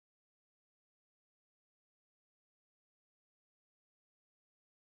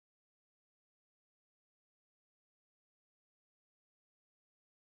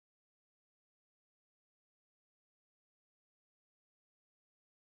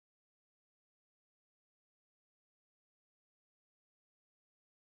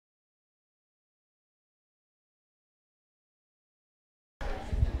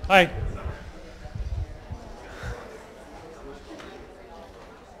Hi.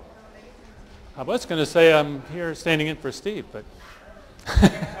 I was going to say I'm here standing in for Steve, but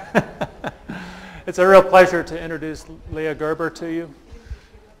it's a real pleasure to introduce Leah Gerber to you.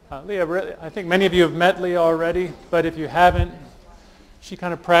 Leah, I think many of you have met Leah already, but if you haven't, she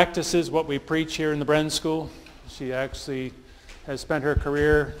kind of practices what we preach here in the Bren School. She actually has spent her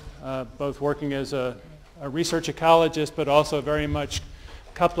career both working as a research ecologist, but also very much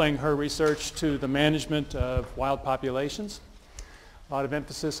coupling her research to the management of wild populations. A lot of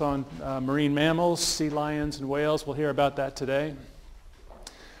emphasis on marine mammals, sea lions and whales. We'll hear about that today.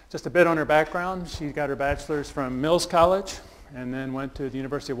 Just a bit on her background. She got her bachelor's from Mills College and then went to the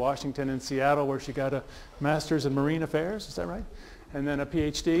University of Washington in Seattle where she got a master's in marine affairs, is that right? And then a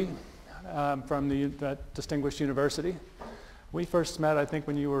PhD from that distinguished university. We first met, I think,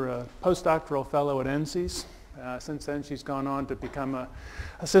 when you were a postdoctoral fellow at NCEAS. Since then, she's gone on to become an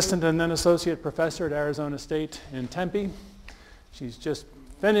assistant and then associate professor at Arizona State in Tempe. She's just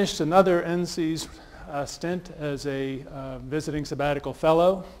finished another NCEAS stint as a visiting sabbatical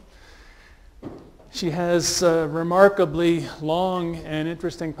fellow. She has a remarkably long and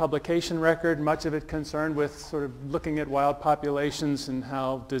interesting publication record, much of it concerned with sort of looking at wild populations and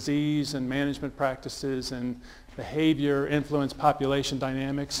how disease and management practices and behavior influence population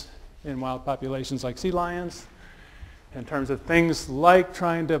dynamics in wild populations like sea lions. In terms of things like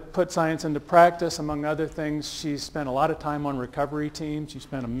trying to put science into practice, among other things, she's spent a lot of time on recovery teams. She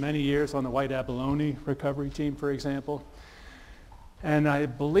spent many years on the white abalone recovery team, for example. And I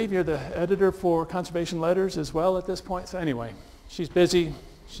believe you're the editor for Conservation Letters as well at this point. So anyway, she's busy,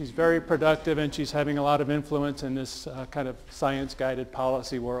 she's very productive, and she's having a lot of influence in this kind of science-guided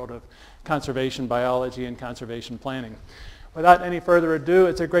policy world of conservation biology and conservation planning. Without any further ado,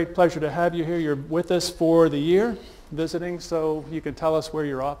 it's a great pleasure to have you here. You're with us for the year, visiting, so you can tell us where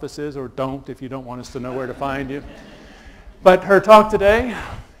your office is, or don't if you don't want us to know where to find you. But her talk today,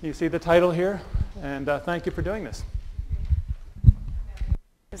 you see the title here, and thank you for doing this.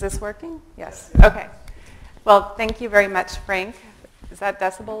 Is this working? Yes. Okay. Well, thank you very much, Frank. Is that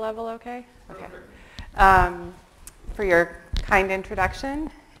decibel level okay? Okay. For your kind introduction,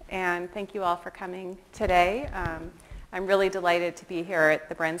 and thank you all for coming today. I'm really delighted to be here at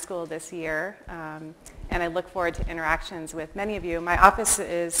the Bren School this year, and I look forward to interactions with many of you. My office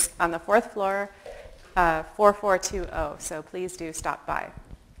is on the 4th floor, 4420, so please do stop by.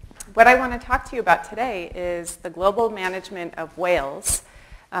 What I want to talk to you about today is the global management of whales.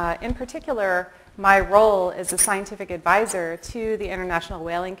 In particular, my role as a scientific advisor to the International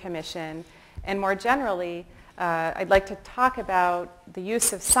Whaling Commission, and more generally, I'd like to talk about the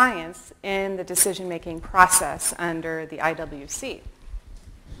use of science in the decision-making process under the IWC.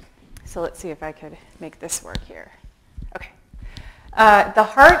 So let's see if I could make this work here. Okay. The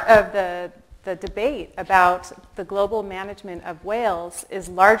heart of the debate about the global management of whales is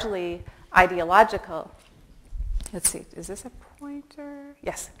largely ideological. Let's see, is this a pointer?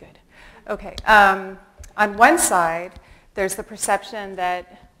 Yes, good. Okay. On one side, there's the perception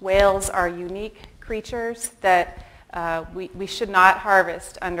that whales are unique creatures that we should not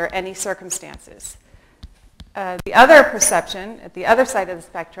harvest under any circumstances. The other perception, at the other side of the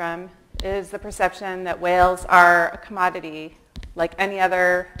spectrum, is the perception that whales are a commodity like any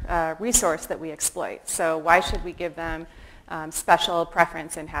other resource that we exploit. So why should we give them special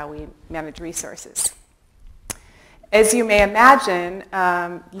preference in how we manage resources? As you may imagine,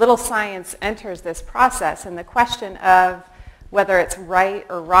 little science enters this process, and the question of whether it's right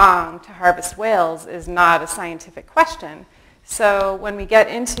or wrong to harvest whales is not a scientific question. So when we get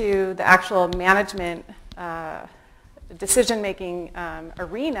into the actual management decision-making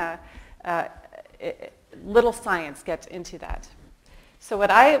arena, little science gets into that. So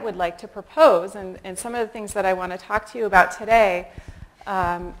what I would like to propose, and some of the things that I want to talk to you about today,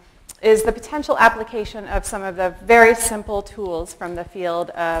 is the potential application of some of the very simple tools from the field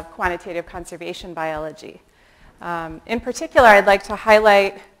of quantitative conservation biology. In particular, I'd like to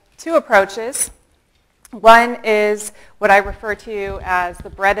highlight two approaches. One is what I refer to as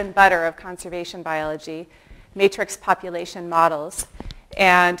the bread and butter of conservation biology, matrix population models.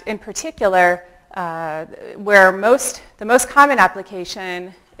 And in particular, where the most common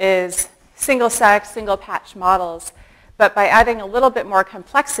application is single-sex, single-patch models. But by adding a little bit more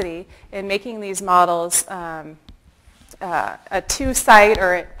complexity in making these models a two-site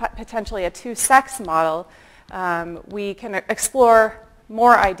or potentially a two-sex model, we can explore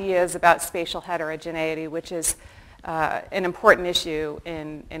more ideas about spatial heterogeneity, which is an important issue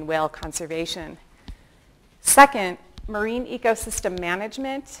in whale conservation. Second, marine ecosystem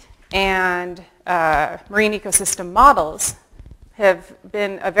management and marine ecosystem models have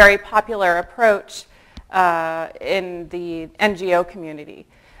been a very popular approach in the NGO community.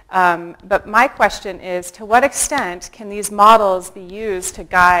 But my question is, to what extent can these models be used to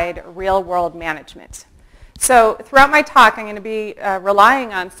guide real-world management? So throughout my talk, I'm going to be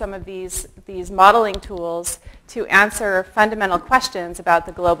relying on some of these modeling tools to answer fundamental questions about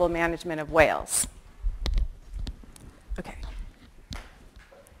the global management of whales. Okay.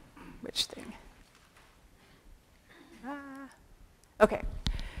 Which thing? Okay.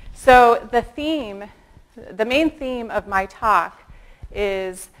 So the main theme of my talk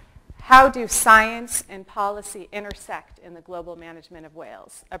is how do science and policy intersect in the global management of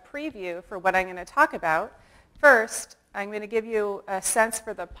whales? A preview for what I'm going to talk about. First, I'm going to give you a sense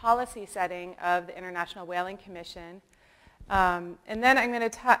for the policy setting of the International Whaling Commission. And then I'm going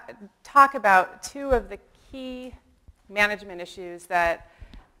to talk about two of the key management issues that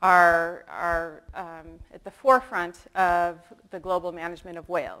are at the forefront of the global management of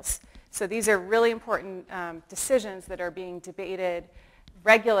whales. So these are really important decisions that are being debated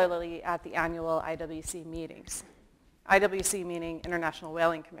regularly at the annual IWC meetings. IWC meaning International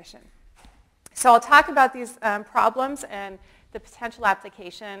Whaling Commission. So I'll talk about these problems and the potential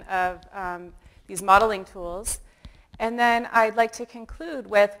application of these modeling tools. And then I'd like to conclude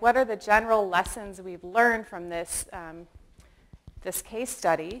with what are the general lessons we've learned from this, this case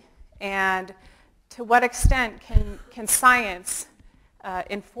study, and to what extent can science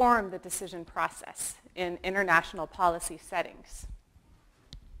inform the decision process in international policy settings.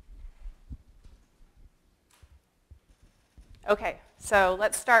 Okay, so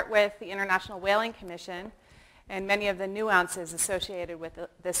let's start with the International Whaling Commission and many of the nuances associated with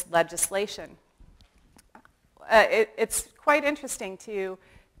this legislation. It's quite interesting to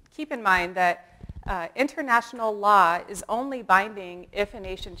keep in mind that international law is only binding if a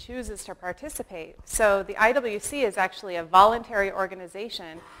nation chooses to participate. So the IWC is actually a voluntary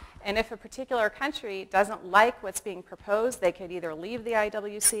organization, and if a particular country doesn't like what's being proposed, they could either leave the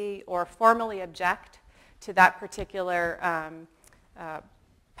IWC or formally object to that particular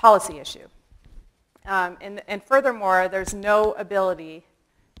policy issue. And furthermore, there's no ability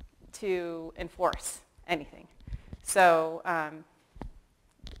to enforce anything. So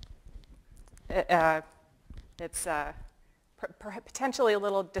it's potentially a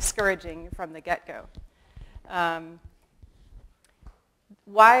little discouraging from the get-go.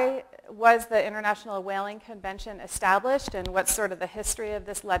 Why was the International Whaling Convention established, and what's sort of the history of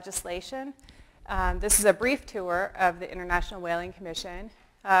this legislation? This is a brief tour of the International Whaling Commission.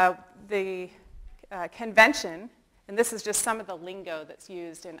 The convention, and this is just some of the lingo that's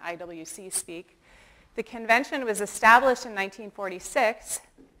used in IWC speak. The convention was established in 1946,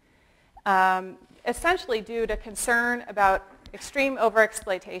 essentially due to concern about extreme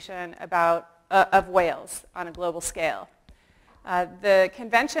overexploitation of whales on a global scale. The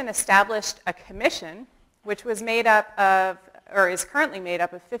convention established a commission which was made up of, or is currently made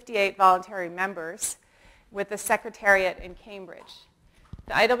up of 58 voluntary members with a secretariat in Cambridge.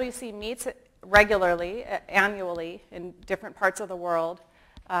 The IWC meets regularly, annually, in different parts of the world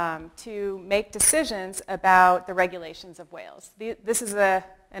to make decisions about the regulations of whales. These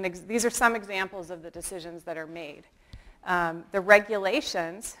are some examples of the decisions that are made. The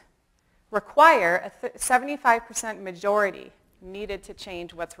regulations require a 75% majority needed to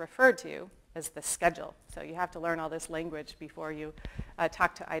change what's referred to as the schedule. So you have to learn all this language before you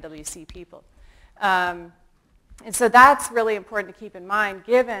talk to IWC people. And so that's really important to keep in mind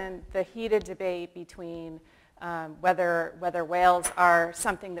given the heated debate between whether whales are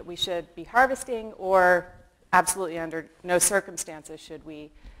something that we should be harvesting or absolutely under no circumstances should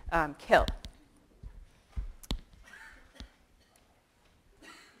we kill.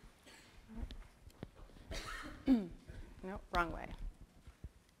 No, wrong way.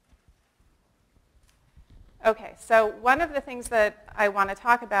 Okay, so one of the things that I want to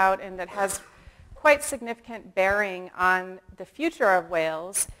talk about and that has quite significant bearing on the future of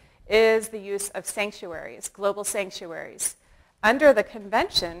whales is the use of sanctuaries, global sanctuaries. Under the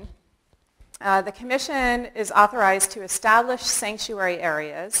convention, the Commission is authorized to establish sanctuary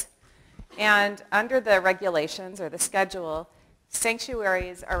areas, and under the regulations or the schedule,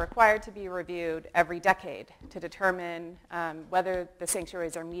 sanctuaries are required to be reviewed every decade to determine whether the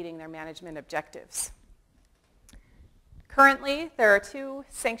sanctuaries are meeting their management objectives. Currently, there are two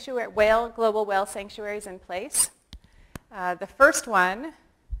global whale sanctuaries in place. The first one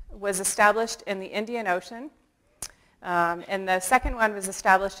was established in the Indian Ocean, and the second one was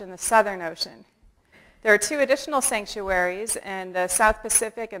established in the Southern Ocean. There are two additional sanctuaries in the South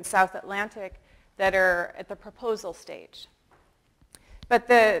Pacific and South Atlantic that are at the proposal stage. But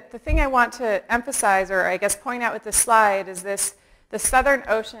the thing I want to emphasize, or I guess point out with this slide, is this The Southern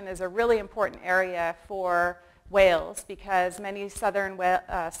Ocean is a really important area for whales because many Southern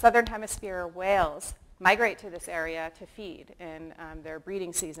Hemisphere whales migrate to this area to feed in their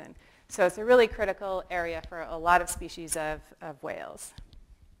breeding season. So it's a really critical area for a lot of species of whales.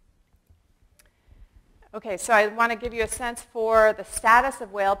 Okay, so I want to give you a sense for the status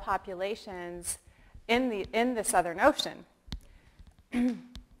of whale populations in the Southern Ocean.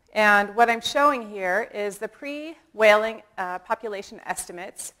 And what I'm showing here is the pre-whaling population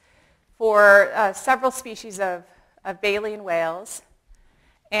estimates for several species of baleen whales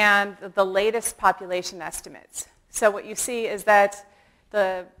and the latest population estimates. So what you see is that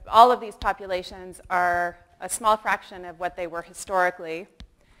all of these populations are a small fraction of what they were historically.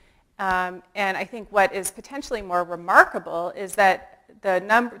 And I think what is potentially more remarkable is that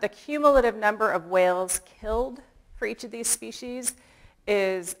the cumulative number of whales killed for each of these species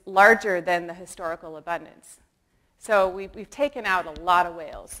is larger than the historical abundance. So we've taken out a lot of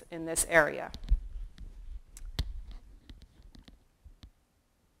whales in this area.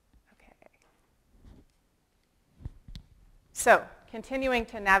 Okay. So continuing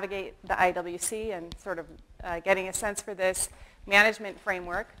to navigate the IWC and sort of getting a sense for this management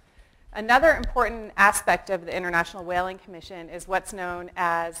framework. Another important aspect of the International Whaling Commission is what's known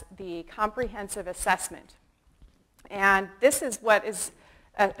as the comprehensive assessment. And this is what is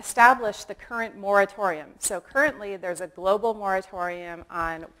established the current moratorium. So currently there's a global moratorium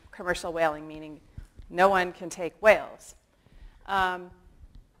on commercial whaling, meaning no one can take whales. And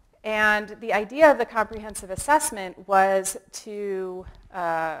the idea of the comprehensive assessment was to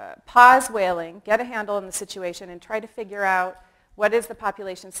pause whaling, get a handle on the situation, and try to figure out what is the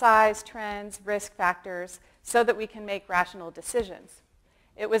population size, trends, risk factors, so that we can make rational decisions.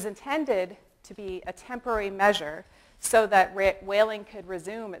 It was intended to be a temporary measure so that whaling could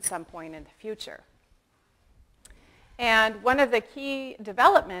resume at some point in the future. And one of the key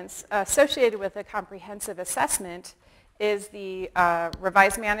developments associated with the comprehensive assessment is the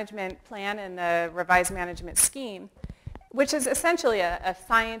revised management plan and the revised management scheme, which is essentially a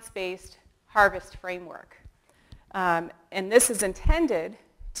science-based harvest framework. And this is intended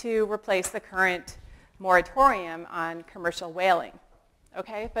to replace the current moratorium on commercial whaling.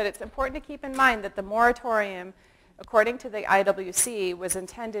 Okay? But it's important to keep in mind that the moratorium, according to the IWC, was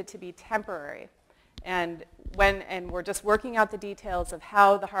intended to be temporary. And we're just working out the details of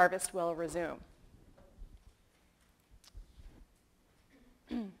how the harvest will resume.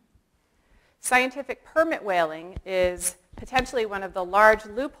 Scientific permit whaling is potentially one of the large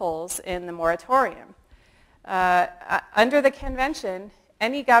loopholes in the moratorium. Under the convention,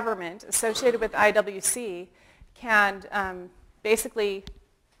 any government associated with IWC can basically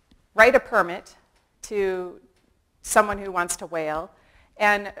write a permit to someone who wants to whale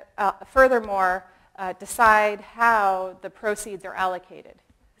and furthermore decide how the proceeds are allocated.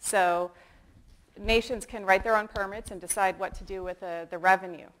 So nations can write their own permits and decide what to do with the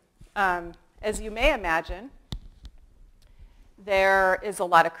revenue. As you may imagine, there is a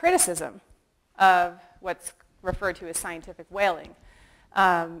lot of criticism of what's referred to as scientific whaling.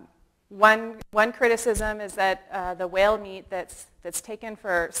 One criticism is that the whale meat that's taken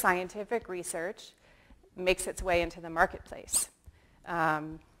for scientific research makes its way into the marketplace.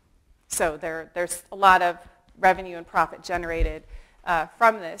 So there's a lot of revenue and profit generated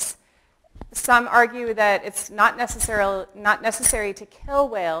from this. Some argue that it's not necessary to kill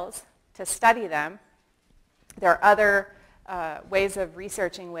whales to study them. There are other ways of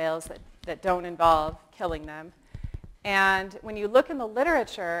researching whales that don't involve killing them. And when you look in the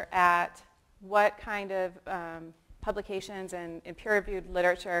literature at what kind of publications and peer-reviewed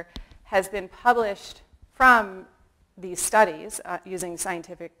literature has been published from these studies using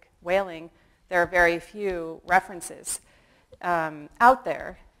scientific whaling, there are very few references out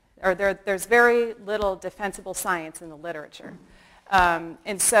there. Or there's very little defensible science in the literature.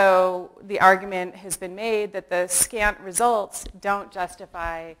 And so the argument has been made that the scant results don't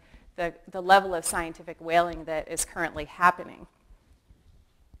justify the level of scientific whaling that is currently happening.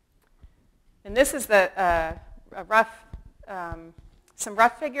 And this is some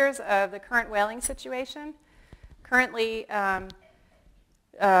rough figures of the current whaling situation. Currently,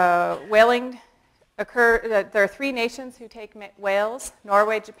 whaling there are 3 nations who take whales: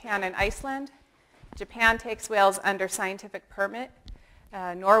 Norway, Japan, and Iceland. Japan takes whales under scientific permit.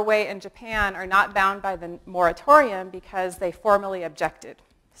 Norway and Japan are not bound by the moratorium because they formally objected.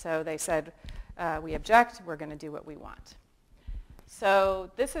 So they said, we object, we're going to do what we want. So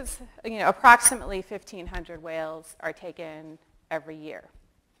this is, approximately 1,500 whales are taken every year.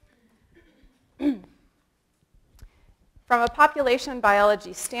 From a population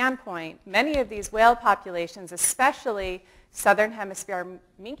biology standpoint, many of these whale populations, especially southern hemisphere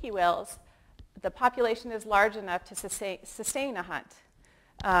minke whales, the population is large enough to sustain a hunt.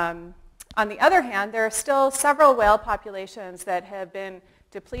 On the other hand, there are still several whale populations that have been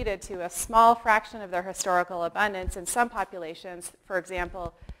depleted to a small fraction of their historical abundance, and some populations, for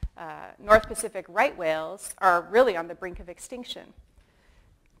example, North Pacific right whales, are really on the brink of extinction.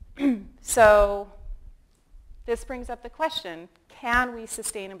 So this brings up the question, can we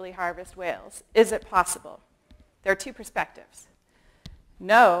sustainably harvest whales? Is it possible? There are two perspectives.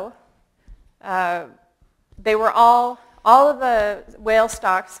 No, they were all of the whale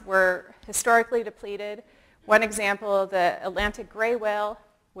stocks were historically depleted. One example, the Atlantic gray whale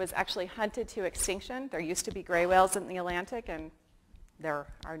was actually hunted to extinction. There used to be gray whales in the Atlantic, and there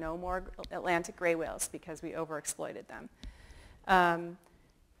are no more Atlantic gray whales because we overexploited them.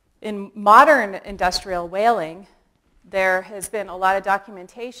 In modern industrial whaling, there has been a lot of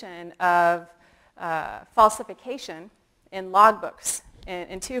documentation of falsification in logbooks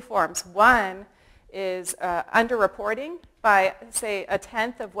in two forms. One is underreporting by, say, a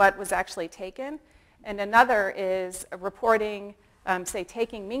tenth of what was actually taken, and another is reporting, say,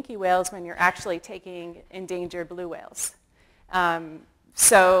 taking minke whales when you're actually taking endangered blue whales.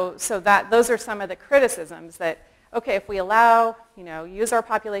 So those are some of the criticisms that, okay, if we allow, use our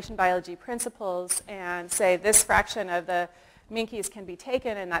population biology principles and say this fraction of the minkies can be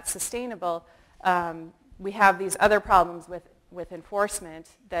taken and that's sustainable, we have these other problems with enforcement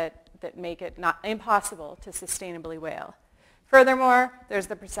that make it not impossible to sustainably whale. Furthermore, there's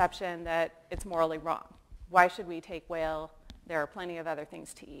the perception that it's morally wrong. Why should we take whale? There are plenty of other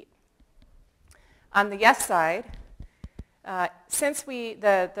things to eat. On the yes side, since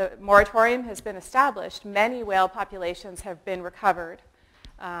the moratorium has been established, many whale populations have been recovered.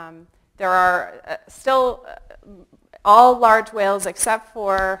 There are still all large whales except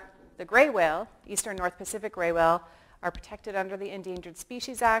for the gray whale, eastern North Pacific gray whale, are protected under the Endangered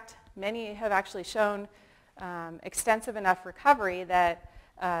Species Act. Many have actually shown extensive enough recovery that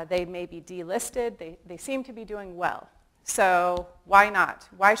they may be delisted. They seem to be doing well. So why not?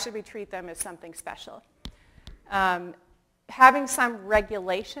 Why should we treat them as something special? Having some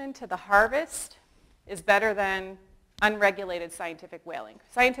regulation to the harvest is better than unregulated scientific whaling.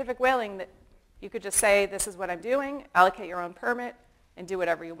 Scientific whaling, that you could just say, this is what I'm doing, allocate your own permit, and do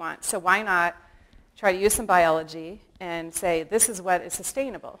whatever you want. So why not try to use some biology and say, this is what is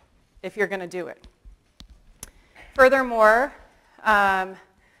sustainable if you're going to do it. Furthermore,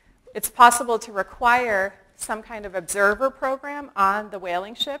 it's possible to require some kind of observer program on the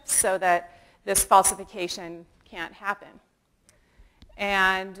whaling ships so that this falsification can't happen.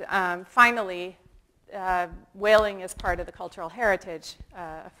 And finally, whaling is part of the cultural heritage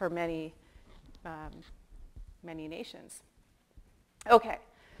for many nations. Okay,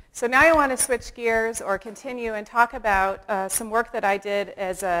 so now I want to switch gears or continue and talk about some work that I did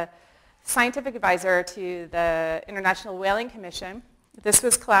as a scientific advisor to the International Whaling Commission. This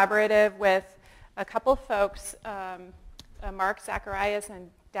was collaborative with a couple folks, Mark Zacharias and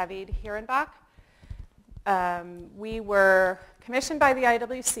David Hierenbach. We were commissioned by the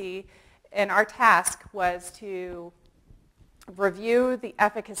IWC, and our task was to review the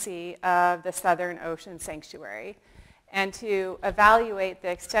efficacy of the Southern Ocean Sanctuary and to evaluate the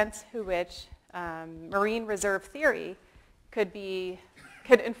extent to which marine reserve theory could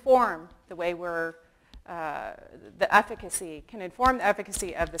inform the way can inform the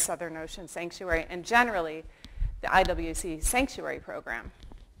efficacy of the Southern Ocean Sanctuary and generally the IWC Sanctuary Program.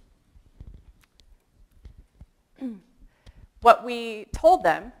 What we told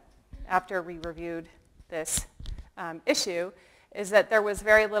them after we reviewed this issue is that there was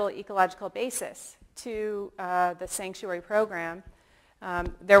very little ecological basis to the sanctuary program.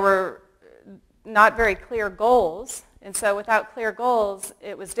 There were not very clear goals, and so without clear goals,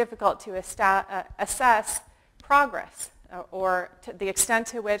 it was difficult to assess progress or to the extent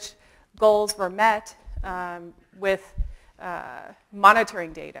to which goals were met with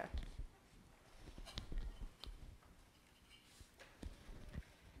monitoring data.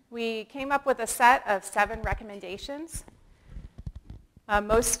 We came up with a set of 7 recommendations.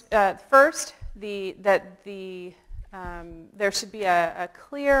 First, there should be a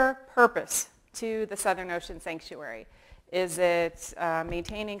clear purpose to the Southern Ocean Sanctuary. Is it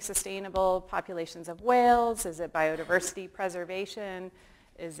maintaining sustainable populations of whales? Is it biodiversity preservation?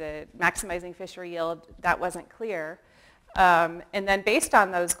 Is it maximizing fishery yield? That wasn't clear. And then based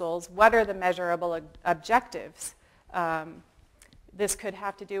on those goals, what are the measurable objectives? This could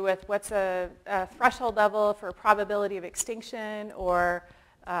have to do with what's a threshold level for probability of extinction or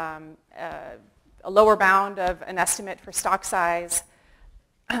a lower bound of an estimate for stock size.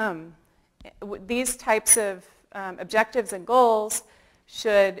 These types of objectives and goals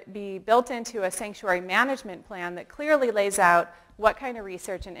should be built into a sanctuary management plan that clearly lays out what kind of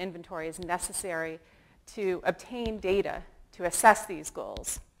research and inventory is necessary to obtain data to assess these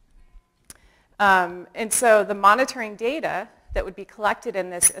goals. And so the monitoring data that would be collected in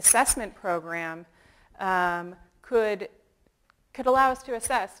this assessment program could allow us to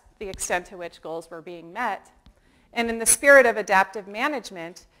assess the extent to which goals were being met. And in the spirit of adaptive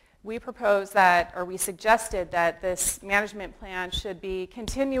management, we proposed that, or we suggested that this management plan should be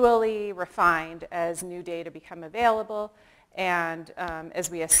continually refined as new data become available and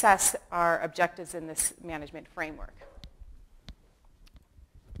as we assess our objectives in this management framework.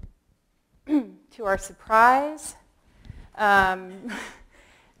 To our surprise,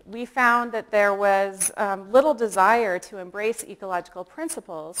 we found that there was little desire to embrace ecological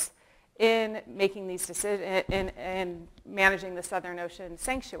principles in making these decisions, in managing the Southern Ocean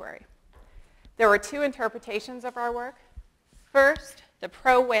Sanctuary. There were two interpretations of our work. First, the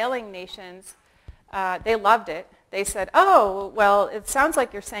pro-whaling nations, they loved it. They said, oh, well, it sounds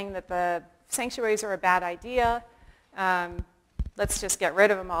like you're saying that the sanctuaries are a bad idea. Let's just get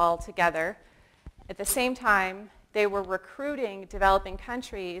rid of them all together. At the same time, they were recruiting developing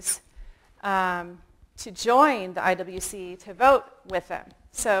countries to join the IWC to vote with them.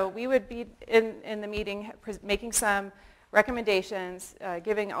 So we would be in the meeting making some recommendations,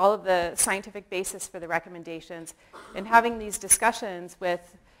 giving all of the scientific basis for the recommendations, and having these discussions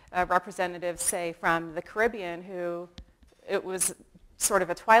with representatives, say, from the Caribbean, who it was sort of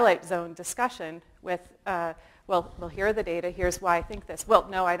a Twilight Zone discussion with, well, here are the data, here's why I think this. Well,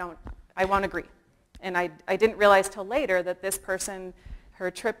 no, I won't agree. And I didn't realize till later that this person, her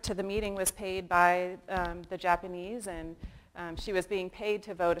trip to the meeting was paid by the Japanese, and she was being paid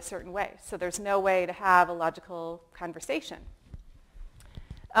to vote a certain way. So there's no way to have a logical conversation.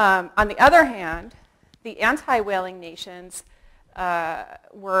 On the other hand, the anti-whaling nations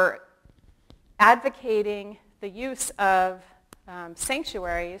were advocating the use of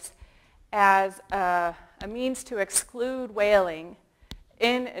sanctuaries as a means to exclude whaling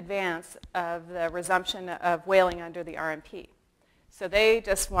in advance of the resumption of whaling under the RMP. So they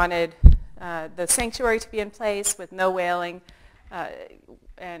just wanted the sanctuary to be in place with no whaling,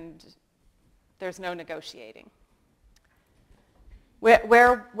 and there's no negotiating.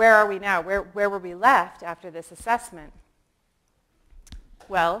 Where are we now? Where were we left after this assessment?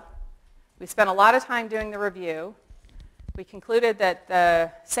 Well, we spent a lot of time doing the review. We concluded that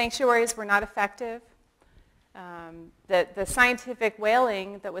the sanctuaries were not effective, that the scientific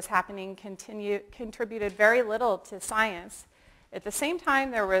whaling that was happening contributed very little to science. At the same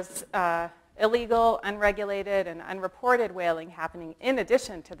time, there was illegal, unregulated, and unreported whaling happening in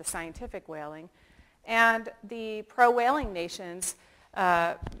addition to the scientific whaling. And the pro-whaling nations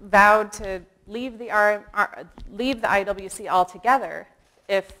vowed to leave the IWC altogether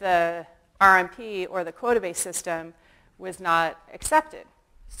if the RMP or the quota-based system was not accepted.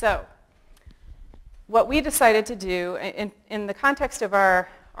 So what we decided to do, in the context of our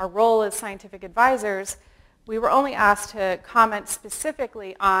role as scientific advisors, we were only asked to comment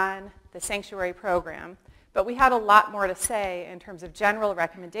specifically on the sanctuary program, but we had a lot more to say in terms of general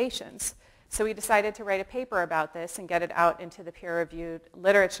recommendations. So we decided to write a paper about this and get it out into the peer-reviewed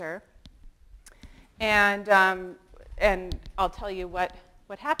literature. And I'll tell you what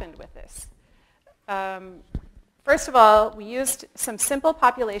happened with this. First of all, we used some simple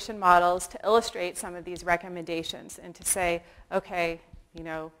population models to illustrate some of these recommendations and to say, okay,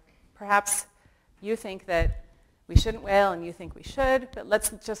 perhaps you think that we shouldn't whale and you think we should, but let's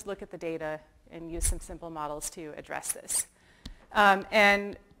just look at the data and use some simple models to address this.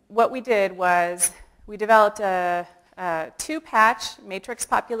 And what we did was we developed a two-patch matrix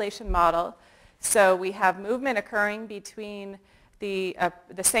population model. So we have movement occurring between the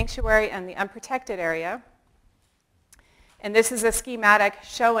sanctuary and the unprotected area. And this is a schematic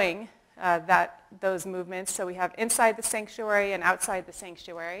showing those movements. So we have inside the sanctuary and outside the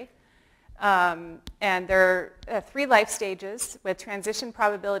sanctuary. And there are 3 life stages with transition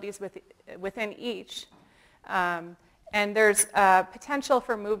probabilities within each. And there's potential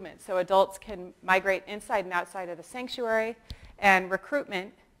for movement. So adults can migrate inside and outside of the sanctuary, and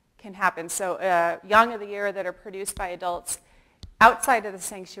recruitment can happen. So young of the year that are produced by adults outside of the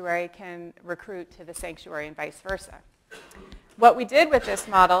sanctuary can recruit to the sanctuary and vice versa. What we did with this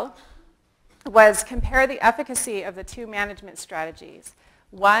model was compare the efficacy of the 2 management strategies.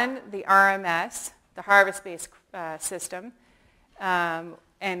 One, the RMS, the harvest-based system. And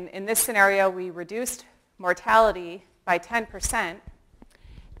in this scenario, we reduced mortality by 10%.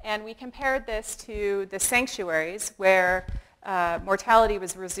 And we compared this to the sanctuaries where mortality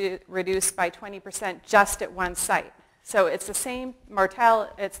was reduced by 20% just at one site. So it's the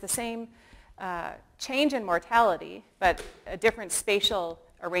same change in mortality, but a different spatial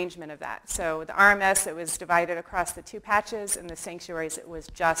arrangement of that. So the RMS, it was divided across the 2 patches, and the sanctuaries, it was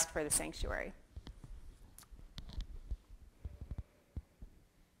just for the sanctuary.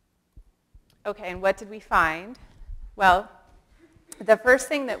 Okay, and what did we find? Well, the first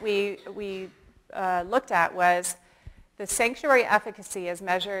thing that we looked at was the sanctuary efficacy as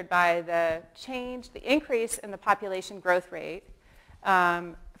measured by the increase in the population growth rate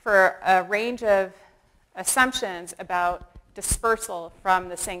for a range of assumptions about dispersal from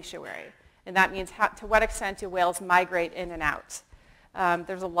the sanctuary. And that means to what extent do whales migrate in and out.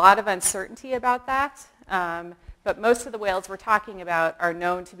 There's a lot of uncertainty about that, but most of the whales we're talking about are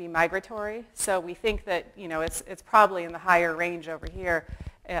known to be migratory. So we think that it's probably in the higher range over here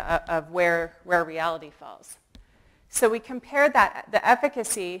of where reality falls. So we compared the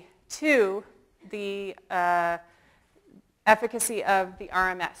efficacy to the efficacy of the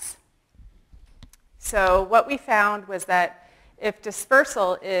RMS. So what we found was that if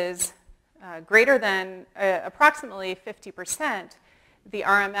dispersal is greater than approximately 50%, the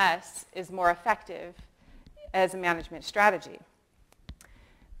RMS is more effective as a management strategy.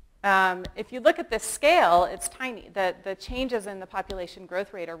 If you look at this scale, it's tiny. The changes in the population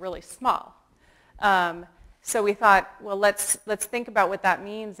growth rate are really small. So we thought, well, let's think about what that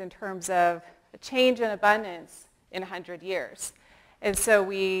means in terms of a change in abundance in 100 years. And so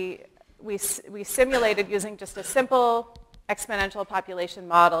we simulated using just a simple exponential population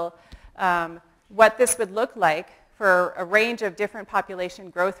model what this would look like for a range of different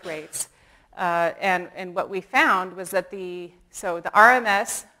population growth rates. And what we found was that the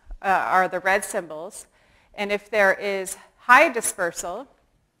RMS are the red symbols, and if there is high dispersal,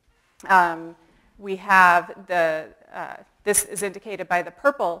 we have this is indicated by the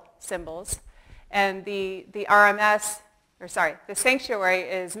purple symbols, and the sanctuary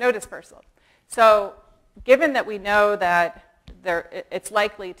is no dispersal. So given that we know that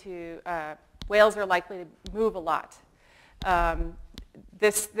whales are likely to move a lot,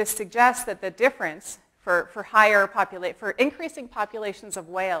 this suggests that the difference for increasing populations of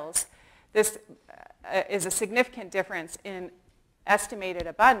whales, this is a significant difference in estimated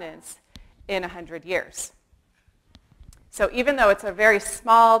abundance in 100 years. So even though it's a very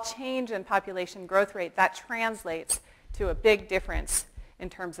small change in population growth rate, that translates to a big difference in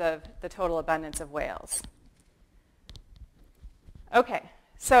terms of the total abundance of whales. Okay,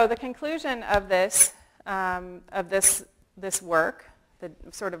 so the conclusion of this work, the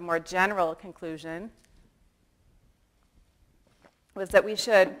sort of more general conclusion, was that we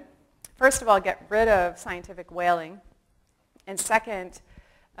should, first of all, get rid of scientific whaling, and second,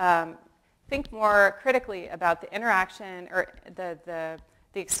 think more critically about the interaction or the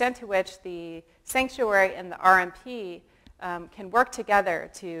extent to which the sanctuary and the RMP can work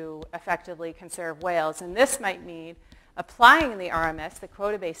together to effectively conserve whales. And this might mean applying the RMS, the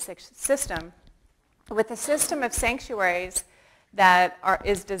quota-based system, with a system of sanctuaries that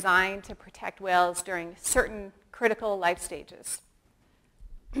is designed to protect whales during certain critical life stages.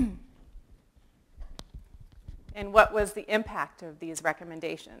 And what was the impact of these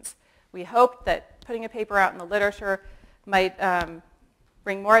recommendations? We hoped that putting a paper out in the literature might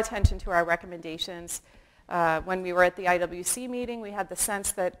bring more attention to our recommendations. When we were at the IWC meeting, we had the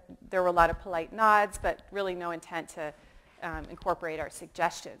sense that there were a lot of polite nods, but really no intent to incorporate our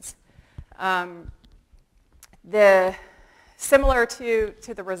suggestions. Similar to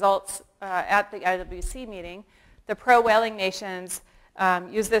the results at the IWC meeting, the pro-whaling nations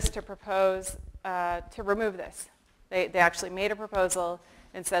used this to propose to remove this. They actually made a proposal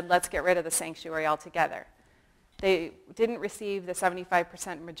and said, let's get rid of the sanctuary altogether. They didn't receive the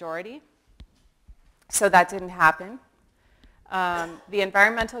 75% majority, so that didn't happen. The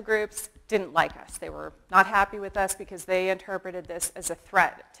environmental groups didn't like us. They were not happy with us because they interpreted this as a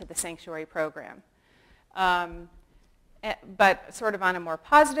threat to the sanctuary program. But sort of on a more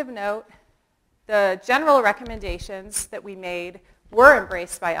positive note, the general recommendations that we made were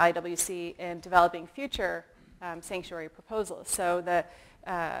embraced by IWC in developing future sanctuary proposals. So the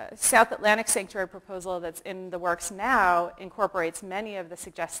South Atlantic sanctuary proposal that's in the works now incorporates many of the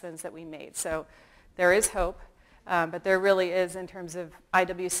suggestions that we made. So there is hope, but there really is, in terms of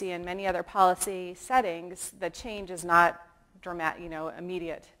IWC and many other policy settings, the change is not dramatic,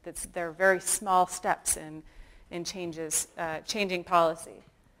 immediate. There are very small steps in changing policy.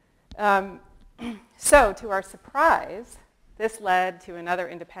 So to our surprise, this led to another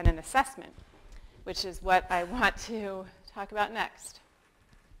independent assessment, which is what I want to talk about next.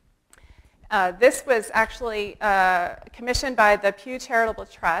 This was actually commissioned by the Pew Charitable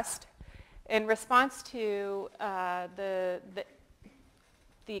Trust in response to the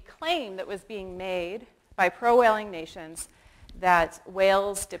claim that was being made by pro-whaling nations that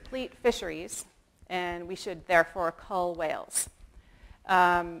whales deplete fisheries and we should therefore cull whales.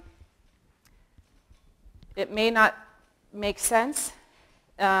 It may not make sense,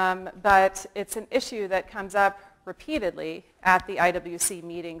 but it's an issue that comes up repeatedly at the IWC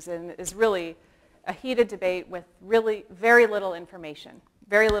meetings and is really a heated debate with really very little information,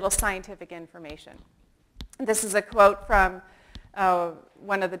 very little scientific information. This is a quote from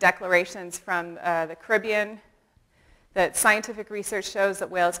one of the declarations from the Caribbean, that scientific research shows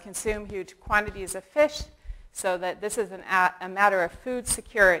that whales consume huge quantities of fish, so that this is a matter of food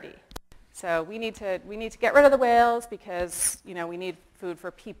security. So we need to get rid of the whales because we need food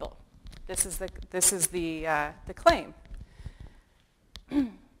for people. This is the claim.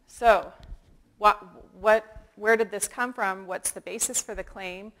 So where did this come from? What's the basis for the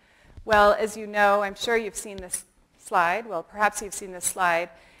claim? Well, as you know, I'm sure you've seen this slide. Well, perhaps you've seen this slide,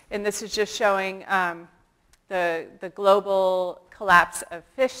 and this is just showing the global collapse of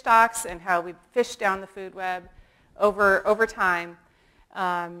fish stocks and how we've fished down the food web over time.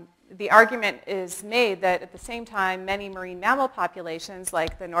 The argument is made that at the same time, many marine mammal populations,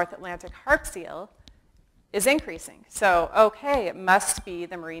 like the North Atlantic harp seal, is increasing. So, okay, it must be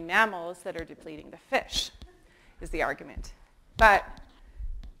the marine mammals that are depleting the fish, is the argument. But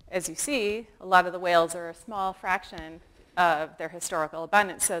as you see, a lot of the whales are a small fraction of their historical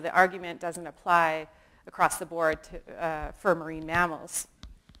abundance, so the argument doesn't apply across the board for marine mammals.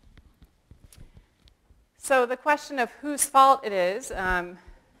 So the question of whose fault it is,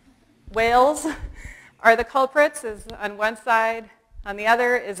 whales are the culprits is on one side. On the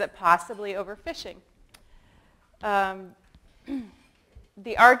other, is it possibly overfishing?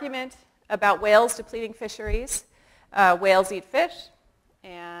 The argument about whales depleting fisheries, whales eat fish,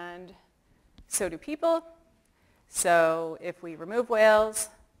 and so do people. So if we remove whales,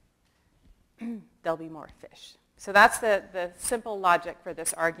 there'll be more fish. So that's the simple logic for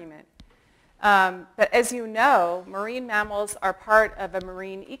this argument. But as you know, marine mammals are part of a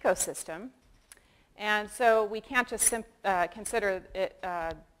marine ecosystem. And so we can't just consider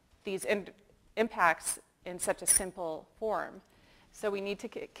these impacts in such a simple form. So we need to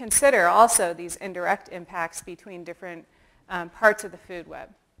consider also these indirect impacts between different parts of the food web.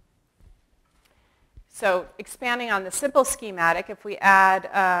 So expanding on the simple schematic, if we add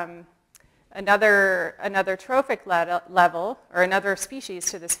another trophic level or another species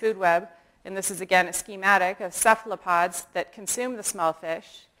to this food web, and this is again a schematic of cephalopods that consume the small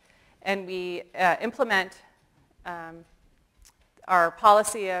fish, and we implement our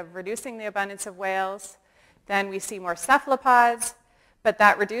policy of reducing the abundance of whales, then we see more cephalopods, but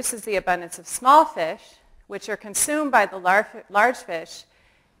that reduces the abundance of small fish, which are consumed by the large fish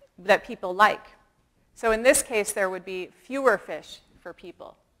that people like. So in this case, there would be fewer fish for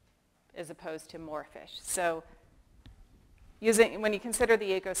people as opposed to more fish. So when you consider the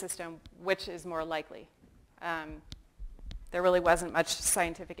ecosystem, which is more likely? There really wasn't much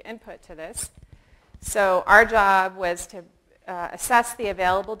scientific input to this. So our job was to assess the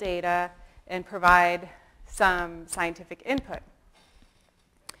available data and provide some scientific input.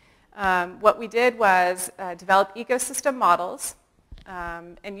 What we did was develop ecosystem models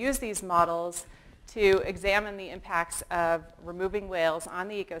and use these models to examine the impacts of removing whales on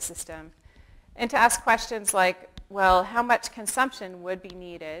the ecosystem and to ask questions like, well, how much consumption would be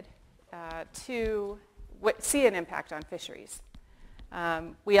needed to see an impact on fisheries?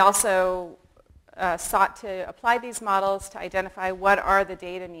 We also sought to apply these models to identify what are the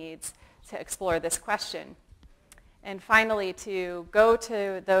data needs to explore this question. And finally, to go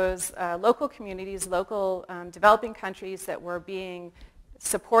to those local communities, local developing countries that were being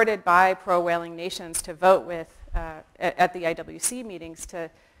supported by pro-whaling nations to vote with at the IWC meetings, to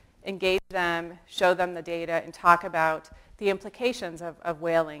engage them, show them the data, and talk about the implications of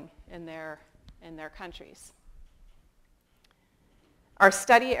whaling in their countries. Our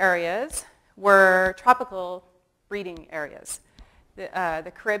study areas were tropical breeding areas,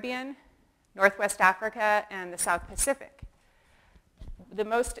 the Caribbean, Northwest Africa, and the South Pacific.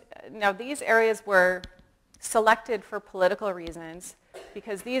 Now these areas were selected for political reasons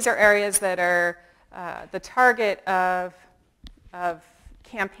because these are areas that are the target of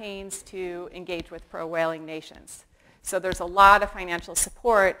campaigns to engage with pro-whaling nations. So there's a lot of financial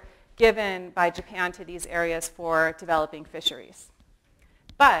support given by Japan to these areas for developing fisheries.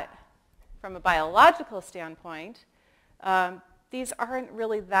 But from a biological standpoint, these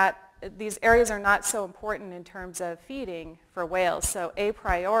areas are not so important in terms of feeding for whales. So a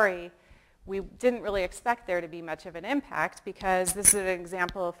priori, we didn't really expect there to be much of an impact because this is an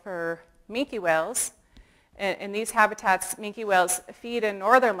example for minke whales. In these habitats, minke whales feed in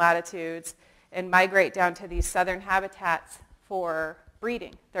northern latitudes and migrate down to these southern habitats for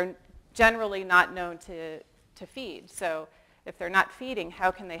breeding. They're generally not known to feed. So if they're not feeding,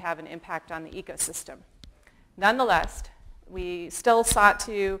 how can they have an impact on the ecosystem? Nonetheless, we still sought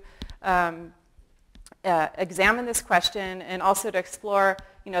to examine this question and also to explore,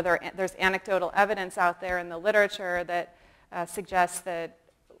 there's anecdotal evidence out there in the literature that suggests that,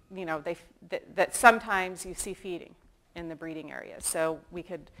 that sometimes you see feeding in the breeding areas. So we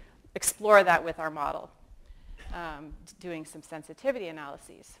could explore that with our model, doing some sensitivity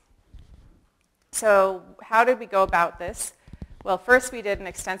analyses. So how did we go about this? Well, first we did an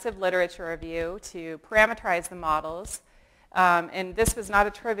extensive literature review to parameterize the models. And this was not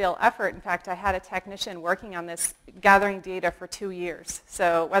a trivial effort. In fact, I had a technician working on this, gathering data for 2 years.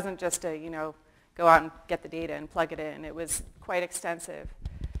 So it wasn't just a, go out and get the data and plug it in. It was quite extensive.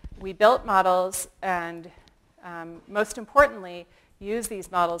 We built models and, most importantly, used these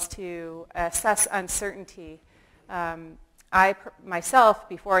models to assess uncertainty. I myself,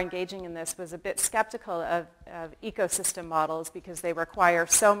 before engaging in this, was a bit skeptical of ecosystem models because they require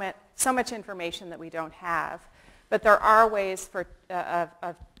so much information that we don't have. But there are ways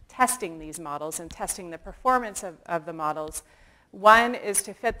of testing these models and testing the performance of the models. One is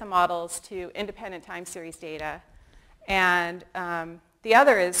to fit the models to independent time series data. And the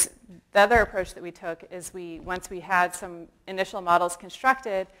other approach that we took is once we had some initial models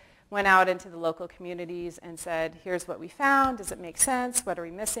constructed, went out into the local communities and said, here's what we found. Does it make sense? What are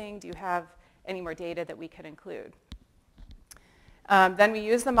we missing? Do you have any more data that we could include? Then we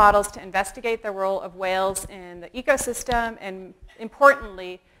used the models to investigate the role of whales in the ecosystem, and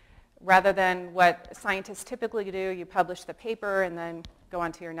importantly, rather than what scientists typically do, you publish the paper and then go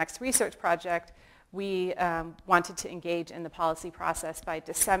on to your next research project, we wanted to engage in the policy process by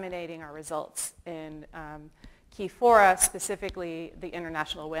disseminating our results in key fora, specifically the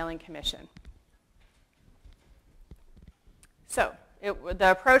International Whaling Commission. So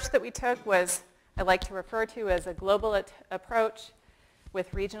the approach that we took was, I like to refer to as a global approach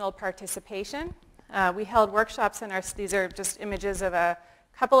with regional participation. We held workshops these are just images of a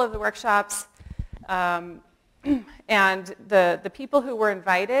couple of the workshops. And the people who were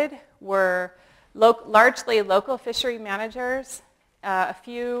invited were largely local fishery managers, a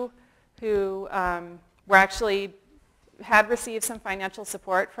few who had received some financial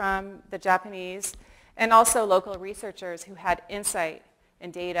support from the Japanese, and also local researchers who had insight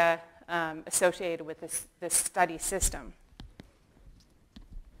and data associated with this study system.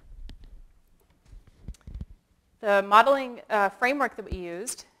 The modeling framework that we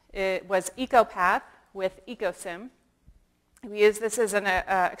used, it was EcoPath with EcoSim. We used this as an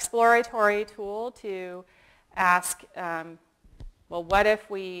exploratory tool to ask, well, what if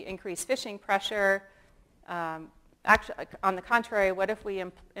we increase fishing pressure? Actually, on the contrary, what if we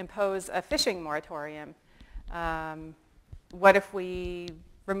impose a fishing moratorium? What if we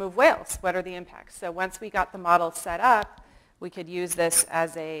remove whales? What are the impacts? So once we got the model set up, we could use this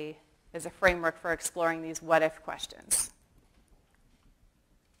as a framework for exploring these what-if questions.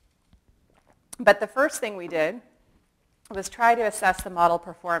 But the first thing we did was try to assess the model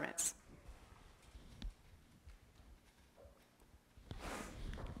performance.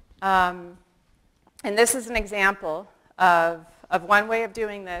 And this is an example of one way of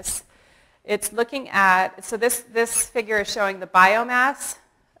doing this. It's looking at, so this figure is showing the biomass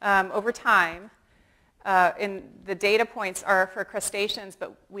over time. And the data points are for crustaceans,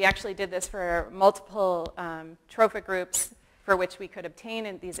 but we actually did this for multiple trophic groups for which we could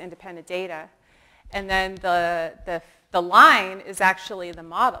obtain these independent data. And then the line is actually the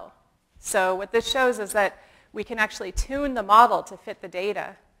model. So what this shows is that we can actually tune the model to fit the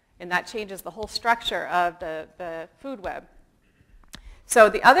data, and that changes the whole structure of the food web. So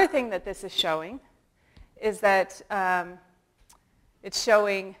the other thing that this is showing is that it's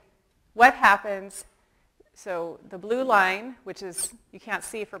showing what happens. So the blue line, which is you can't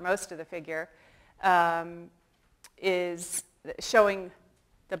see for most of the figure, is showing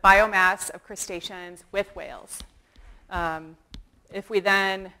the biomass of crustaceans with whales. If we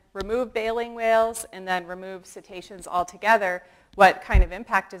then remove baleen whales and then remove cetaceans altogether, what kind of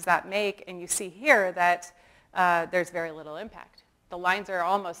impact does that make? And you see here that there's very little impact. The lines are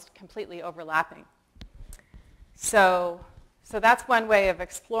almost completely overlapping. So that's one way of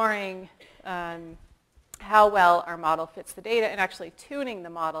exploring how well our model fits the data and actually tuning the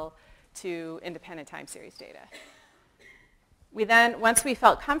model to independent time series data. We then, once we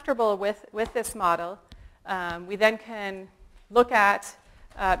felt comfortable with this model, we then can look at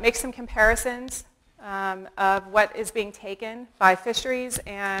make some comparisons of what is being taken by fisheries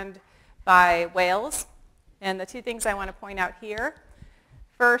and by whales. And the two things I want to point out here.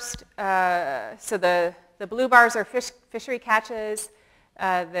 First, so the blue bars are fishery catches.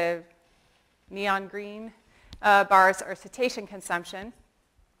 The neon green bars are cetacean consumption.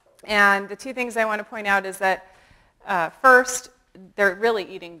 And the two things I want to point out is that first, they're really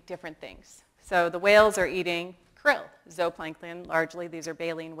eating different things. So the whales are eating krill, zooplankton, largely. These are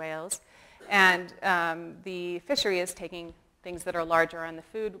baleen whales. And the fishery is taking things that are larger on the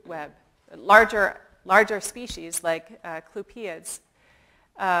food web, larger species like clupeids.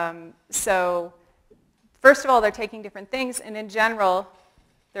 So first of all, they're taking different things, and in general,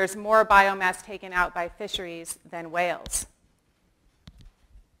 there's more biomass taken out by fisheries than whales.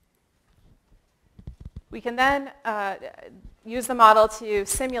 We can then use the model to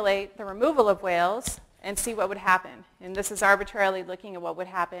simulate the removal of whales and see what would happen. And this is arbitrarily looking at what would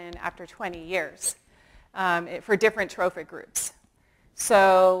happen after 20 years for different trophic groups.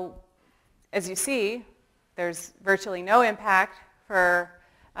 So as you see, there's virtually no impact for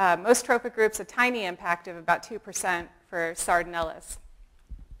most trophic groups, a tiny impact of about 2% for Sardinellus.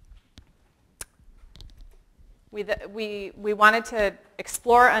 We wanted to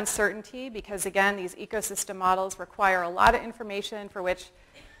explore uncertainty because, again, these ecosystem models require a lot of information for which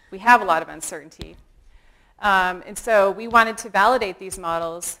we have a lot of uncertainty. And so we wanted to validate these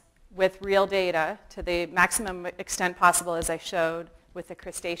models with real data to the maximum extent possible, as I showed with the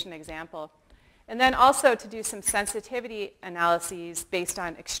crustacean example. And then also to do some sensitivity analyses based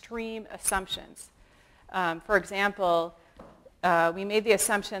on extreme assumptions. For example, we made the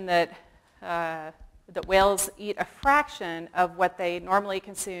assumption that whales eat a fraction of what they normally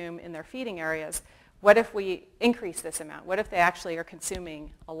consume in their feeding areas. What if we increase this amount? What if they actually are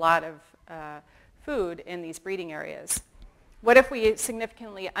consuming a lot of food in these breeding areas? What if we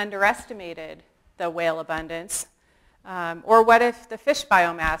significantly underestimated the whale abundance? Or what if the fish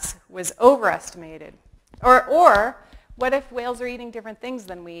biomass was overestimated? Or what if whales are eating different things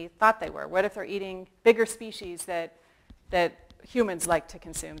than we thought they were? What if they're eating bigger species that humans like to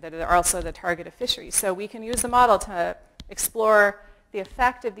consume, that are also the target of fisheries? So we can use the model to explore the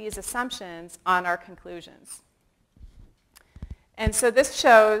effect of these assumptions on our conclusions. And so this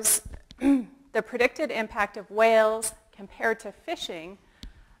shows the predicted impact of whales compared to fishing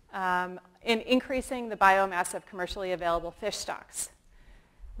in increasing the biomass of commercially available fish stocks.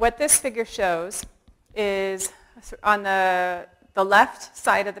 What this figure shows is on the left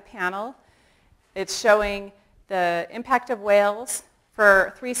side of the panel, it's showing the impact of whales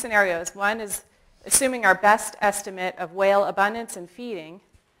for three scenarios. One is assuming our best estimate of whale abundance and feeding.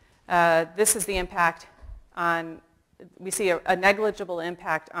 This is the impact on, we see a negligible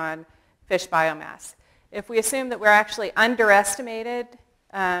impact on fish biomass. If we assume that we're actually underestimated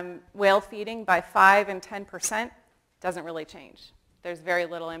whale feeding by 5 and 10%, it doesn't really change. There's very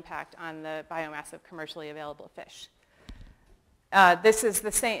little impact on the biomass of commercially available fish. This is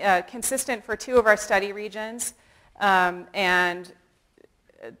the same, consistent for two of our study regions. And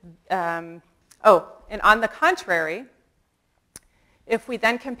on the contrary, if we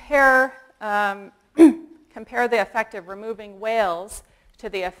then compare the effect of removing whales to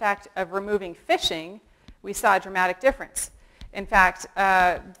the effect of removing fishing, we saw a dramatic difference. In fact,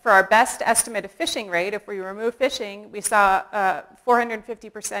 for our best estimate of fishing rate, if we remove fishing, we saw a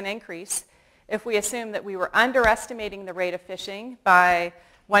 450% increase. If we assume that we were underestimating the rate of fishing by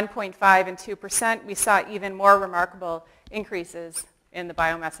 1.5 and 2%, we saw even more remarkable increases in the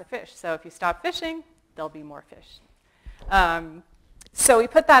biomass of fish. So if you stop fishing, there'll be more fish. So we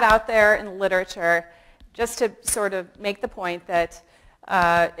put that out there in the literature just to sort of make the point that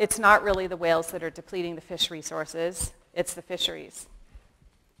it's not really the whales that are depleting the fish resources, it's the fisheries.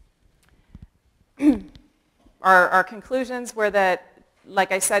 Our conclusions were that,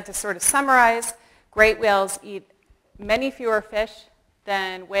 like I said, to sort of summarize, great whales eat many fewer fish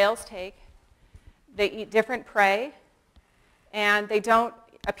than whales take. They eat different prey, and they don't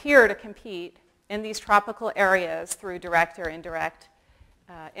appear to compete in these tropical areas through direct or indirect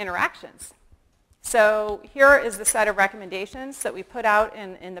interactions. So here is the set of recommendations that we put out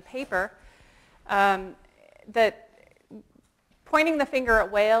in the paper that pointing the finger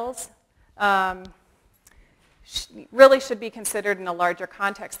at whales really should be considered in a larger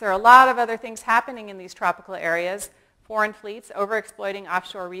context. There are a lot of other things happening in these tropical areas: foreign fleets overexploiting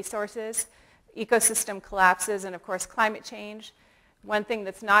offshore resources, ecosystem collapses, and of course climate change. One thing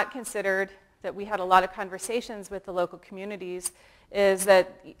that's not considered, that we had a lot of conversations with the local communities, is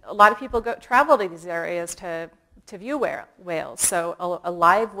that a lot of people travel to these areas to view whales. So a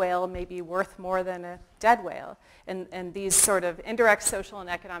live whale may be worth more than a dead whale. And these sort of indirect social and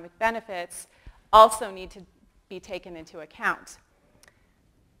economic benefits also need to be taken into account.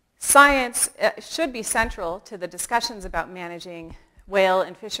 Science should be central to the discussions about managing whale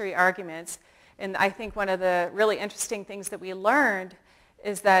and fishery arguments. And I think one of the really interesting things that we learned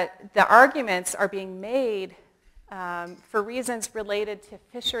is that the arguments are being made for reasons related to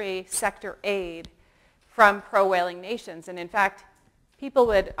fishery sector aid from pro-whaling nations. And in fact, people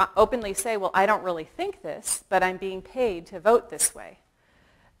would openly say, well, I don't really think this, but I'm being paid to vote this way.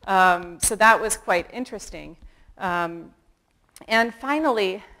 So that was quite interesting. And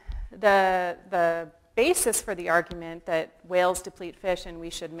finally, the basis for the argument that whales deplete fish and we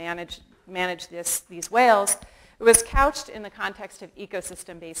should manage these whales was couched in the context of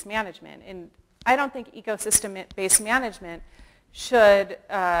ecosystem-based management. And I don't think ecosystem-based management should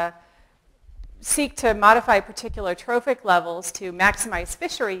seek to modify particular trophic levels to maximize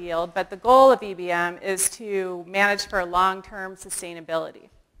fishery yield, but the goal of EBM is to manage for long-term sustainability.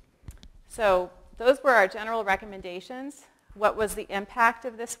 So those were our general recommendations. What was the impact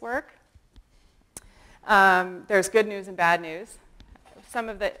of this work? There's good news and bad news. Some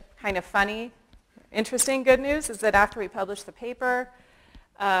of the kind of funny, interesting good news is that after we published the paper,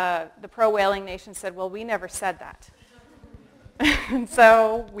 the pro-whaling nation said, well, we never said that. And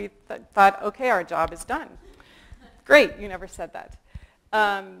so we thought, okay, our job is done. Great, you never said that.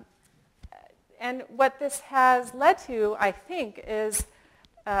 And what this has led to, I think, is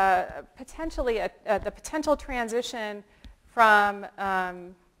potentially the potential transition from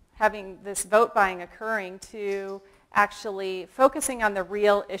having this vote buying occurring to actually focusing on the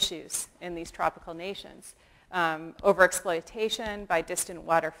real issues in these tropical nations. Overexploitation by distant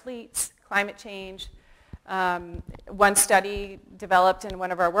water fleets, climate change. One study developed in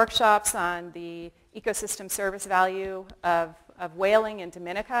one of our workshops on the ecosystem service value of whaling in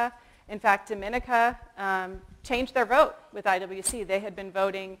Dominica. In fact, Dominica changed their vote with IWC. They had been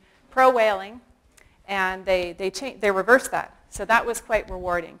voting pro-whaling, and they reversed that. So that was quite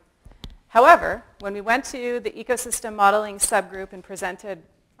rewarding. However, when we went to the ecosystem modeling subgroup and presented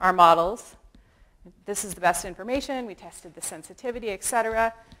our models, this is the best information, we tested the sensitivity, et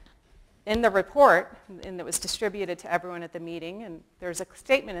cetera. In the report, and that was distributed to everyone at the meeting, and there's a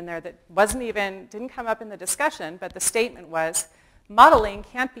statement in there that didn't come up in the discussion, but the statement was, modeling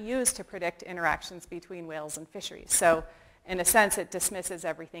can't be used to predict interactions between whales and fisheries. So in a sense, it dismisses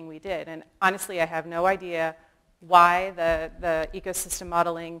everything we did. And honestly, I have no idea why the ecosystem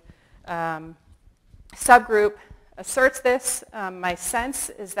modeling subgroup asserts this. My sense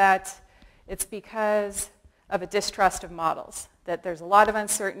is that it's because of a distrust of models, that there's a lot of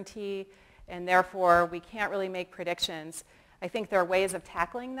uncertainty, and therefore we can't really make predictions. I think there are ways of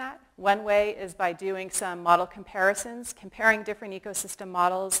tackling that. One way is by doing some model comparisons, comparing different ecosystem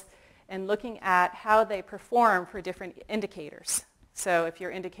models and looking at how they perform for different indicators. So if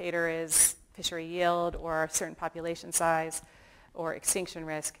your indicator is fishery yield or a certain population size or extinction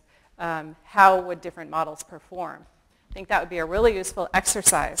risk, how would different models perform? I think that would be a really useful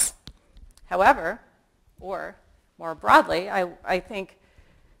exercise. However, or more broadly, I think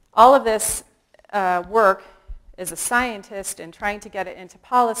all of this work as a scientist and trying to get it into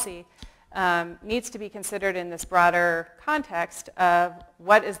policy needs to be considered in this broader context of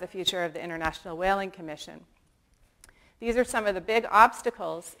what is the future of the International Whaling Commission. These are some of the big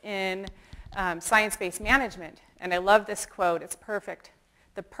obstacles in science-based management. And I love this quote, it's perfect.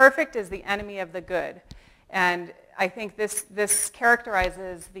 The perfect is the enemy of the good. And I think this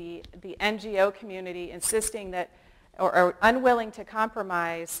characterizes the NGO community insisting that, or unwilling to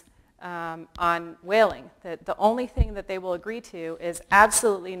compromise on whaling. That the only thing that they will agree to is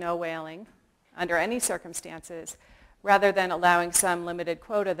absolutely no whaling under any circumstances, rather than allowing some limited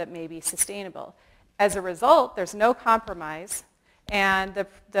quota that may be sustainable. As a result, there's no compromise, and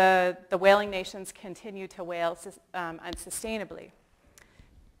the whaling nations continue to whale unsustainably.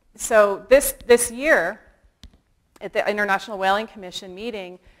 So this year, at the International Whaling Commission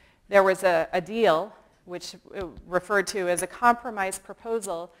meeting, there was a deal, which referred to as a compromise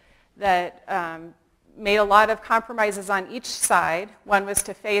proposal, that made a lot of compromises on each side. One was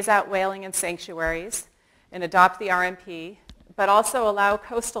to phase out whaling in sanctuaries and adopt the RMP, but also allow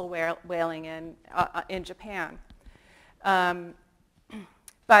coastal whaling in Japan.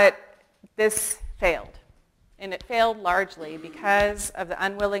 But this failed. And it failed largely because of the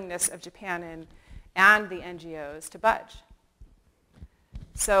unwillingness of Japan and the NGOs to budge.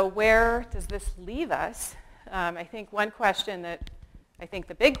 So where does this leave us? I think one question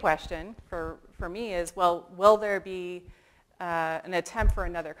the big question for me is, well, will there be an attempt for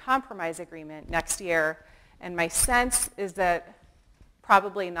another compromise agreement next year? And my sense is that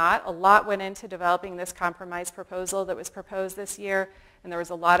probably not. A lot went into developing this compromise proposal that was proposed this year, and there was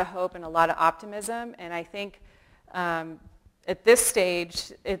a lot of hope and a lot of optimism. And I think at this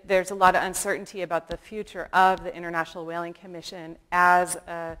stage, there's a lot of uncertainty about the future of the International Whaling Commission as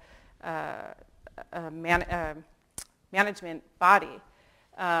a management body.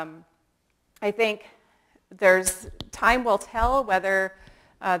 I think time will tell whether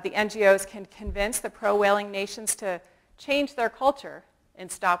the NGOs can convince the pro-whaling nations to change their culture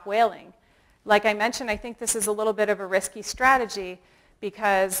and stop whaling. Like I mentioned, I think this is a little bit of a risky strategy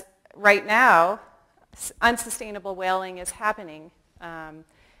because right now, unsustainable whaling is happening.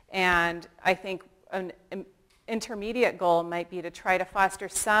 And I think an intermediate goal might be to try to foster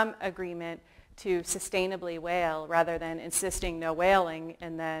some agreement to sustainably whale rather than insisting no whaling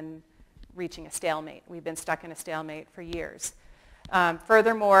and then reaching a stalemate. We've been stuck in a stalemate for years.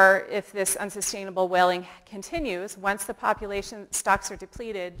 Furthermore, if this unsustainable whaling continues, once the population stocks are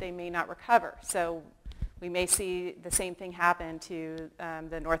depleted, they may not recover. So we may see the same thing happen to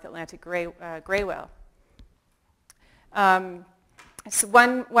the North Atlantic gray whale. So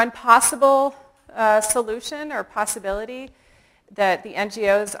one possible solution or possibility that the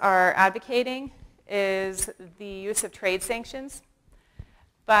NGOs are advocating is the use of trade sanctions.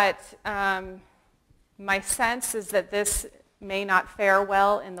 But my sense is that this may not fare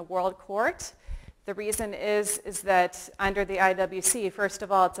well in the World Court. The reason is that under the IWC, first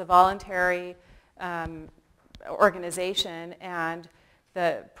of all, it's a voluntary organization, and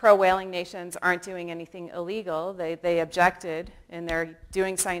the pro-whaling nations aren't doing anything illegal. They objected, and they're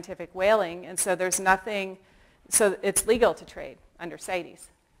doing scientific whaling, and so there's nothing, so it's legal to trade under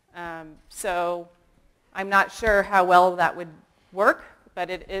CITES. So I'm not sure how well that would work, but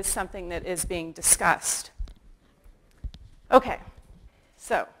it is something that is being discussed. Okay,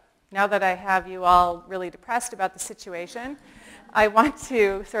 so now that I have you all really depressed about the situation, I want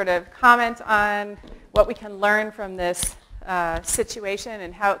to sort of comment on what we can learn from this situation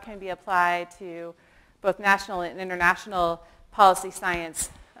and how it can be applied to both national and international policy science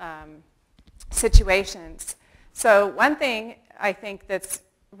situations. So one thing I think that's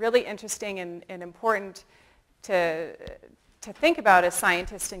really interesting and important to think about as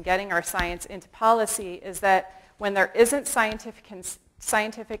scientists in getting our science into policy is that when there isn't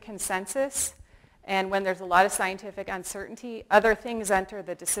scientific consensus and when there's a lot of scientific uncertainty, other things enter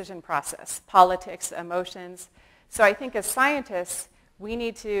the decision process, politics, emotions. So I think as scientists, we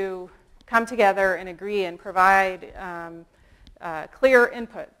need to come together and agree and provide clear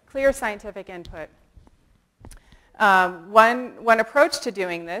input, clear scientific input. One approach to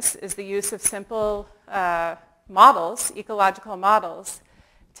doing this is the use of simple models, ecological models,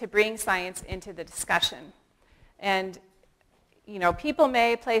 to bring science into the discussion. And people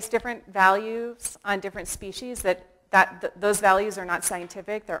may place different values on different species those values are not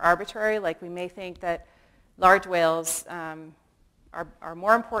scientific, they're arbitrary. Like we may think that large whales are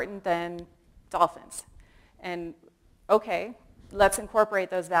more important than dolphins. And okay, let's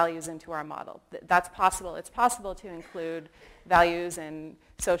incorporate those values into our model. That's possible. It's possible to include values and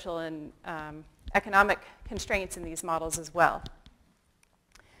social and economic constraints in these models as well.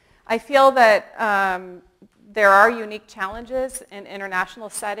 I feel that there are unique challenges in international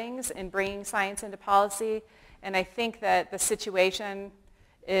settings in bringing science into policy, and I think that the situation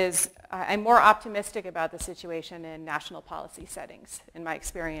is, I'm more optimistic about the situation in national policy settings, in my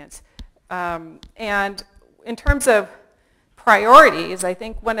experience. And in terms of priorities, I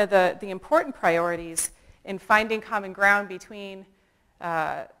think one of the important priorities in finding common ground between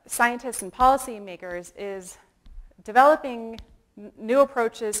scientists and policymakers is developing new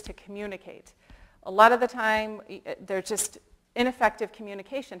approaches to communicate. A lot of the time, there's just ineffective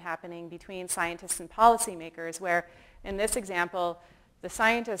communication happening between scientists and policymakers, where in this example, the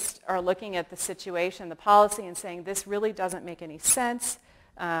scientists are looking at the situation, the policy, and saying, this really doesn't make any sense.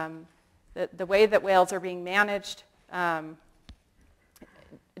 The way that whales are being managed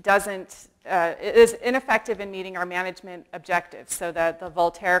is ineffective in meeting our management objectives. So that the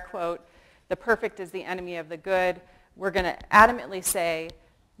Voltaire quote, the perfect is the enemy of the good, we're going to adamantly say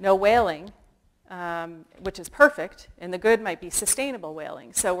no whaling, which is perfect, and the good might be sustainable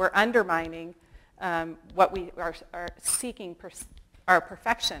whaling. So we're undermining what we are seeking, our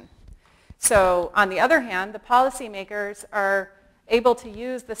perfection. So on the other hand, the policymakers are able to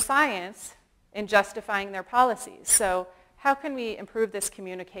use the science in justifying their policies. So how can we improve this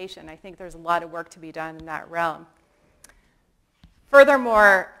communication? I think there's a lot of work to be done in that realm.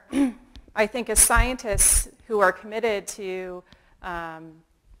 Furthermore, I think as scientists who are committed to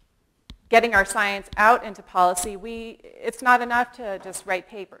getting our science out into policy, it's not enough to just write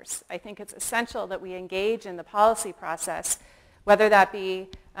papers. I think it's essential that we engage in the policy process, whether that be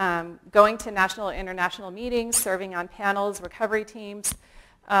going to national or international meetings, serving on panels, recovery teams,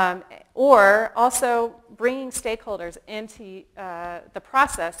 or also bringing stakeholders into the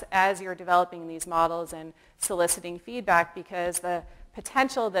process as you're developing these models and soliciting feedback, because the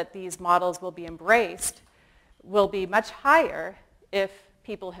potential that these models will be embraced will be much higher if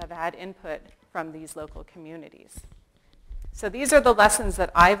people have had input from these local communities. So these are the lessons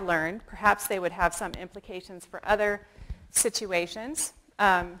that I've learned. Perhaps they would have some implications for other situations.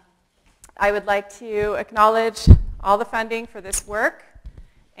 I would like to acknowledge all the funding for this work,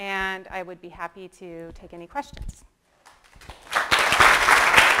 and I would be happy to take any questions.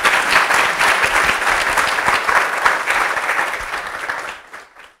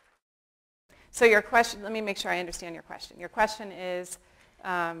 So your question, let me make sure I understand your question. Your question is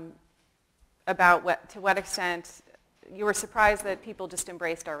about to what extent you were surprised that people just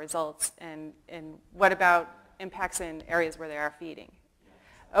embraced our results, and what about impacts in areas where they are feeding?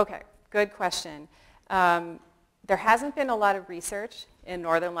 Okay, good question. There hasn't been a lot of research in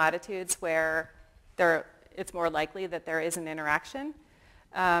northern latitudes where it's more likely that there is an interaction.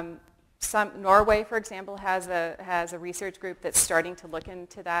 Norway, for example, has a research group that's starting to look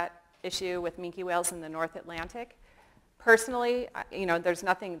into that issue with minke whales in the North Atlantic. Personally,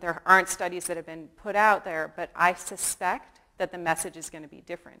 there aren't studies that have been put out there, but I suspect that the message is going to be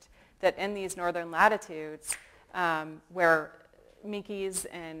different. That in these northern latitudes, where minkes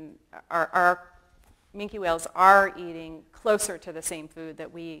and our minke whales are eating closer to the same food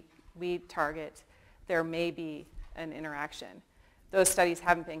that we target, there may be an interaction. Those studies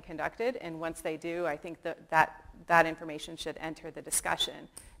haven't been conducted, and once they do, I think that information should enter the discussion.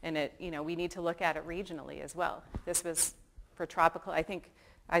 And we need to look at it regionally as well. This was for tropical. I think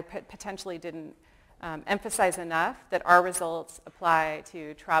I potentially didn't emphasize enough that our results apply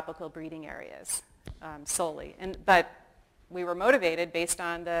to tropical breeding areas solely. But we were motivated based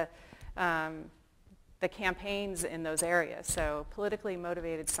on the campaigns in those areas. So politically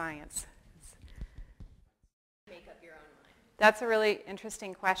motivated science. Make up your own mind. That's a really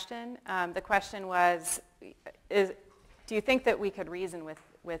interesting question. The question was, do you think that we could reason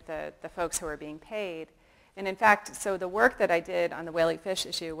with the folks who are being paid? And in fact, so the work that I did on the whale-eat fish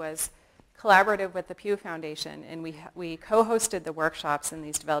issue was collaborative with the Pew Foundation, and we co-hosted the workshops in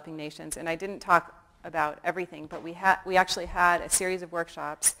these developing nations. And I didn't talk about everything, but we actually had a series of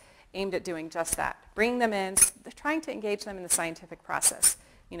workshops aimed at doing just that, bringing them in, trying to engage them in the scientific process.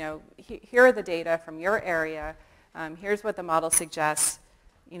 Here are the data from your area. Here's what the model suggests.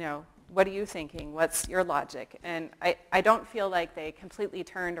 What are you thinking? What's your logic? And I don't feel like they completely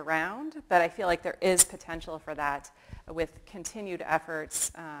turned around, but I feel like there is potential for that with continued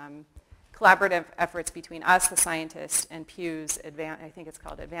efforts, collaborative efforts between us, the scientists, and Pew's, I think it's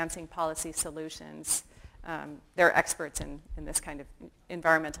called Advancing Policy Solutions. They're experts in this kind of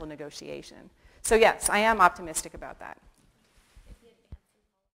environmental negotiation. So yes, I am optimistic about that.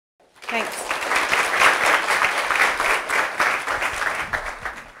 Thanks.